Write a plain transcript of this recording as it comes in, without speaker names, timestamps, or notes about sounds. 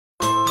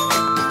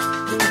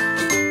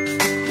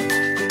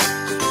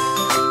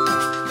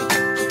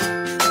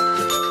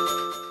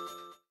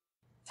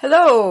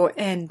Hello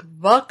and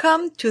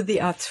welcome to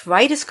the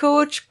Arthritis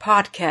Coach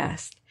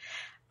podcast.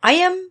 I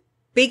am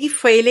Biggi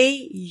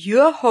Fraley,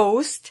 your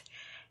host,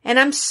 and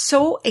I'm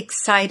so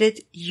excited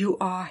you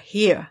are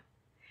here.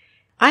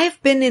 I have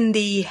been in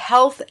the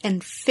health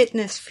and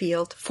fitness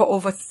field for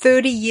over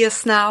 30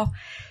 years now,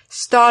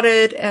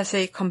 started as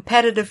a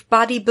competitive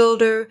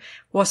bodybuilder,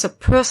 was a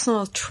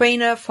personal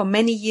trainer for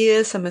many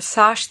years, a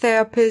massage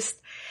therapist,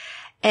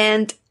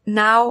 and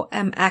now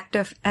I'm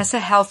active as a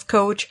health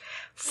coach,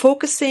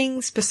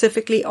 focusing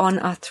specifically on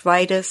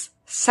arthritis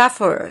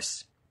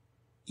sufferers.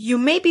 You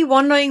may be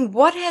wondering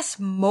what has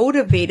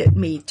motivated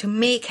me to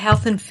make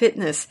health and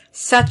fitness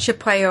such a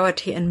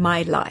priority in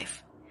my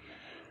life.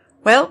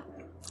 Well,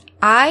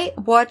 I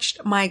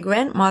watched my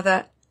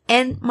grandmother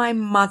and my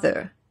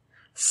mother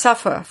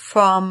suffer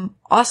from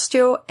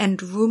osteo and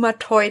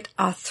rheumatoid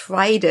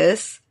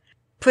arthritis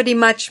pretty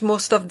much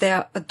most of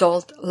their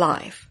adult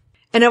life.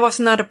 And it was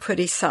not a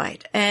pretty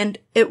sight, and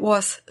it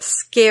was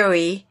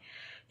scary.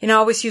 I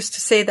always used to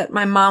say that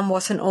my mom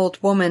was an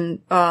old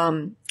woman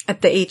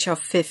at the age of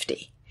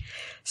 50.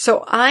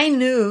 So I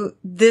knew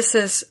this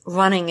is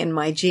running in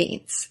my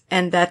genes,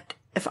 and that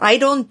if I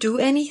don't do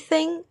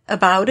anything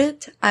about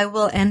it, I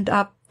will end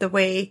up the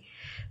way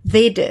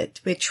they did,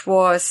 which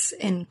was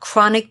in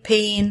chronic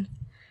pain,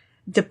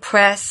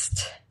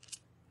 depressed,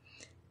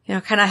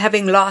 kind of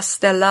having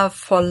lost their love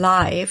for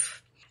life.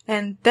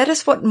 And that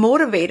is what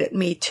motivated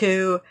me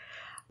to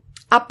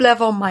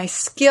up-level my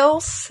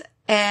skills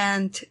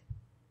and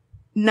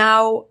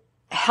now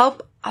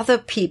help other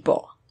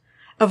people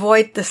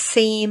avoid the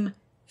same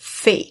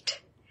fate.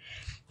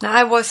 Now,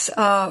 I was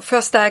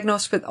first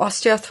diagnosed with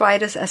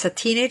osteoarthritis as a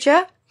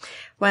teenager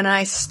when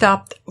I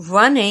stopped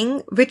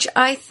running, which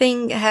I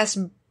think has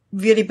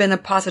really been a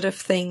positive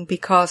thing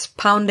because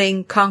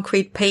pounding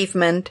concrete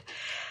pavement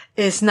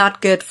is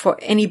not good for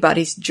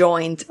anybody's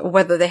joint,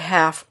 whether they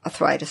have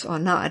arthritis or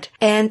not.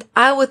 And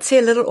I would say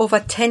a little over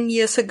 10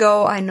 years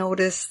ago, I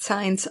noticed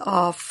signs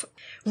of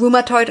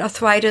rheumatoid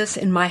arthritis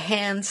in my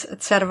hands,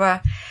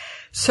 etc.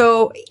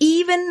 So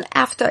even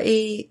after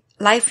a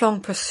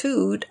lifelong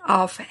pursuit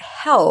of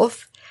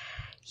health,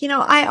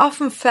 I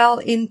often fell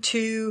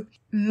into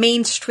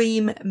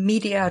mainstream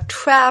media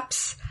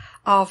traps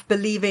of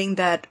believing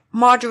that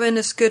margarine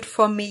is good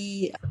for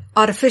me,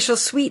 artificial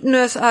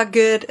sweeteners are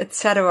good,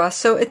 etc.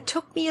 So it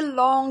took me a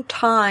long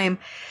time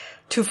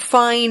to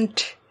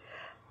find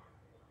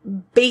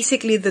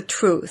basically the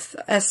truth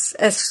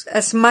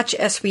as much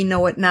as we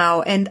know it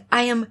now. And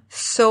I am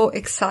so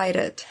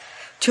excited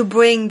to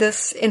bring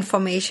this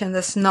information,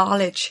 this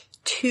knowledge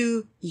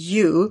to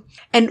you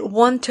and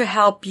want to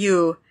help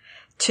you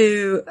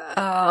to,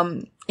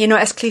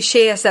 as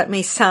cliche as that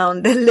may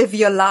sound, live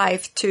your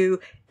life to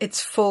its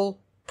full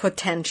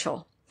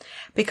potential,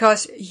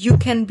 because you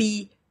can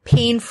be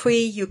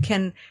pain-free, you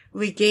can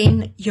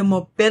regain your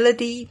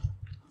mobility,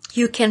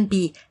 you can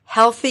be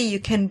healthy, you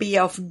can be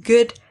of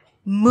good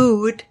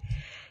mood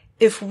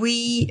if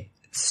we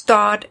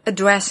start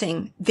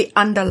addressing the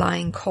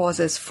underlying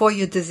causes for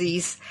your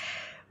disease,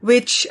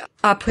 which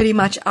are pretty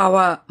much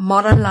our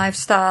modern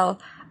lifestyle,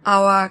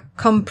 our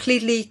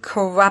completely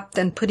corrupt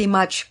and pretty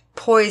much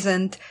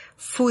poisoned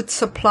food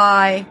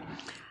supply,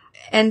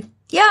 and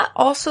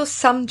also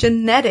some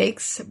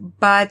genetics,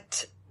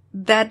 but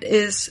that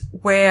is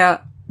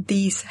where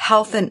these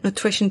health and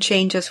nutrition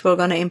changes we're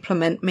going to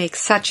implement make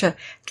such a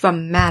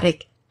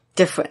dramatic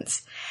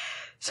difference.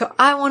 So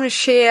I want to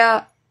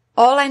share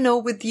all I know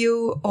with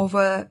you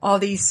over all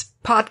these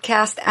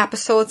podcast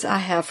episodes I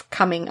have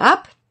coming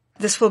up.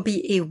 This will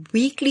be a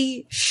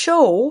weekly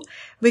show,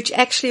 which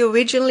actually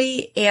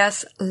originally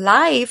airs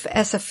live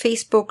as a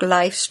Facebook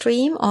live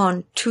stream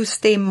on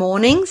Tuesday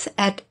mornings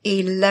at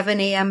 11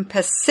 a.m.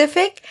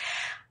 Pacific.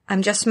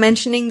 I'm just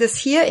mentioning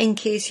this here in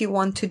case you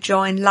want to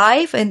join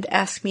live and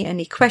ask me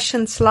any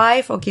questions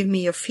live or give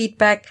me your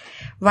feedback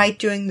right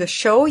during the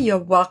show. You're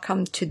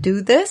welcome to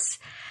do this.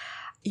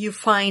 You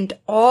find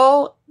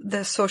all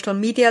the social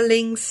media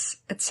links,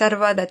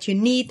 etc. that you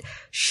need,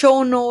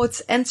 show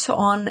notes, and so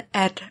on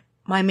at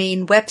my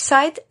main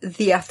website,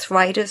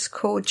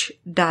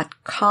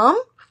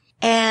 thearthritiscoach.com.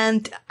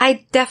 And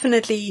I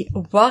definitely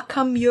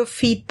welcome your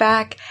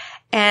feedback.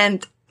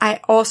 And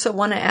I also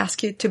want to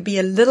ask you to be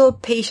a little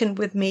patient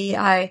with me.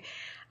 I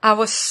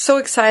was so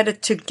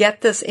excited to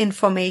get this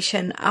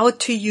information out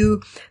to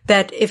you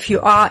that if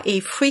you are a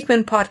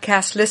frequent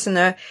podcast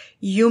listener,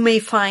 you may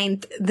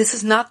find this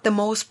is not the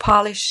most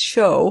polished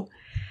show,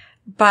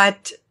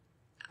 but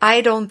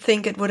I don't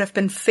think it would have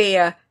been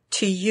fair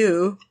to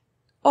you,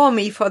 or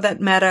me for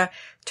that matter,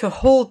 to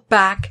hold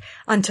back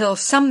until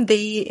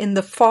someday in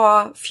the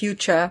far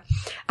future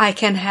I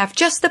can have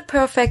just the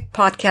perfect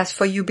podcast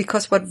for you,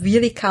 because what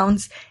really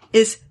counts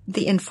is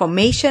the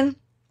information.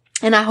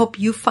 And I hope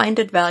you find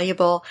it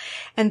valuable.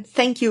 And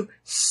thank you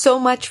so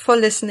much for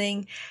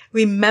listening.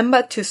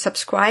 Remember to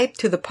subscribe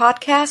to the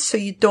podcast so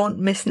you don't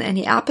miss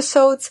any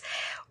episodes.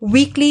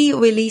 Weekly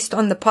released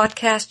on the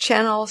podcast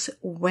channels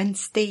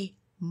Wednesday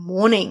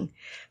morning.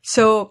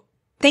 So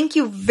thank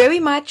you very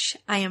much.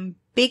 I am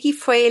Biggi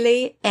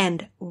Fraley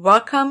and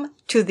welcome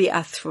to the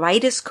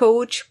Arthritis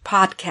Coach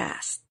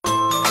podcast.